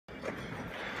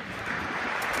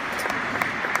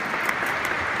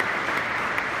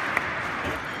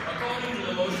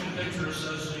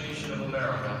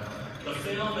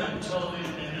film and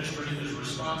television industry is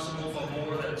responsible for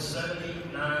more than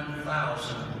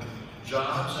 79,000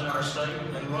 jobs in our state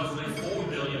and roughly $4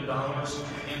 billion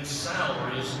in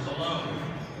salaries alone.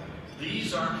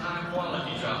 These are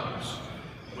high-quality jobs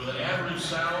with an average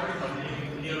salary of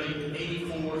nearly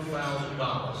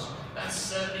 $84,000.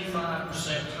 That's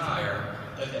 75% higher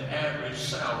than the average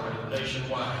salary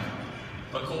nationwide.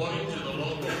 According to the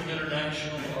local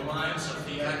International Alliance of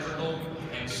Theatrical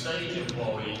and Stage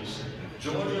Employees,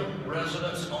 Georgia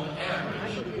residents on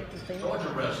average make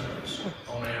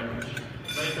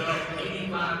up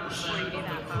 85% of the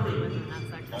crew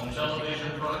on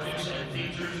television projects and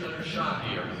features that are shot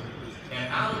here.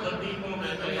 And out of the people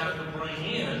that they have to bring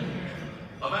in,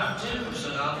 about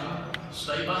 10% of them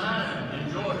stay behind in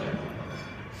Georgia.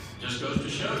 Just goes to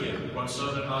show you what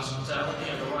Southern hospitality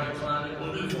and the right climate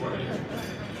will do for you.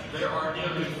 There are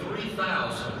nearly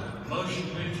 3,000 motion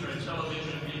picture and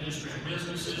television industry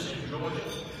businesses in Georgia,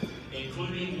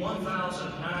 including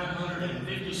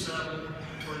 1,957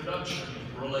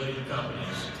 production-related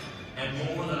companies, and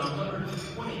more than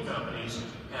 120 companies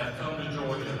have come to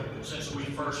Georgia since we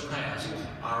first passed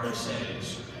our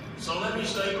incentives. So let me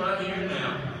state right here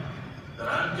now that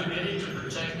I'm committed to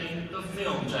protecting the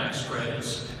film tax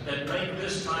credits that make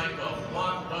this type of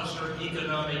blockbuster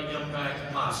economic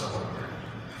impact possible.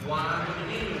 Why would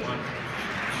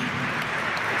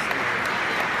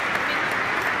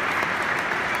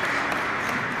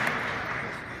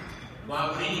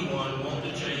anyone want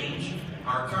to change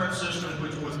our current system,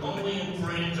 which would only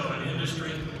infringe on an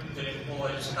industry that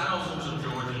employs thousands of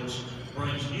Georgians,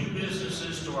 brings new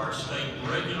businesses to our state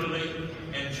regularly,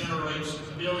 and generates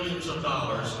billions of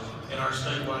dollars in our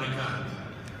statewide economy?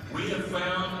 We have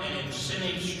found an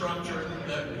incentive structure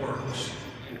that works.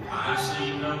 I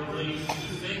see no need to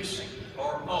fix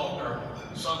or alter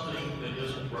something that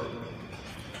isn't broken.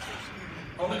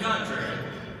 On the contrary,